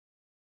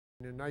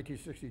In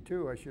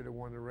 1962, I should have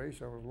won the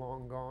race. I was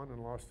long gone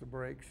and lost the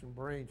brakes and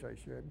brains, I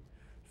should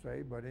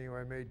say. But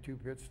anyway, I made 2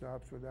 pit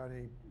stops without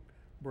any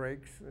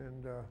brakes,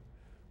 and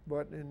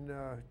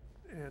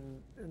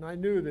I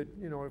knew that,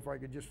 you know, if I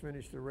could just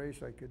finish the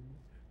race, I could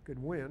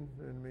win.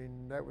 I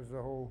mean, that was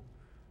the whole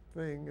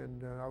thing,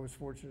 and I was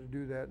fortunate to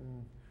do that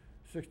in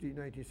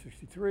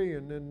 1963,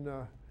 and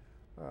then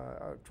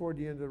toward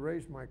the end of the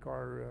race, my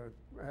car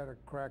had a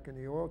crack in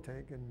the oil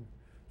tank and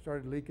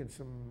started leaking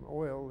some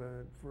oil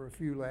for a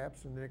few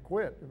laps, and then it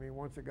quit. I mean,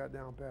 once it got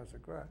down past the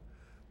crack.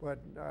 But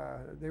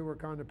they were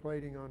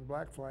contemplating on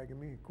black flagging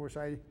me. Of course,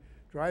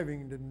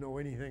 driving didn't know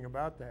anything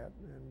about that,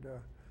 and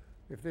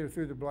if they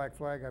threw the black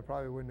flag, I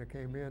probably wouldn't have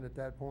came in at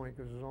that point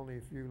because there's only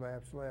a few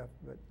laps left.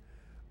 But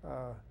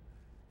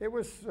it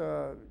was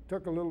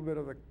took a little bit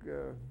of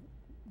the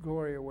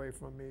glory away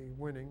from me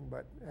winning,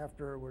 but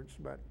afterwards.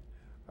 But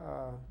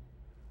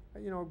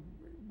you know,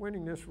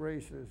 winning this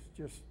race is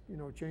just, you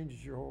know,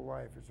 changes your whole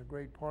life. It's a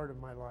great part of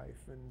my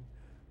life,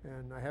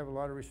 and I have a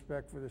lot of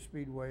respect for the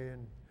Speedway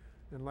and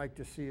like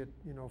to see it,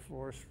 you know,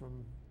 flourish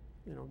from,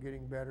 you know,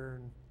 getting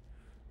better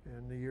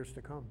and the years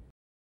to come.